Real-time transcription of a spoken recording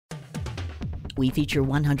We feature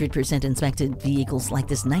 100% inspected vehicles like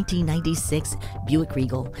this 1996 Buick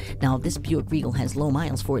Regal. Now, this Buick Regal has low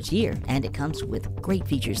miles for its year, and it comes with great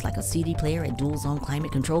features like a CD player and dual zone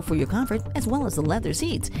climate control for your comfort, as well as the leather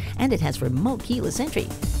seats. And it has remote keyless entry,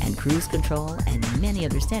 and cruise control and many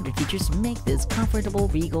other standard features make this comfortable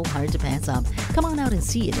Regal hard to pass up. Come on out and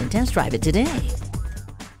see it and test drive it today.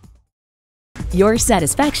 Your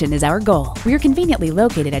satisfaction is our goal. We are conveniently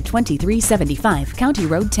located at 2375 County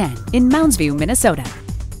Road 10 in Mounds View, Minnesota.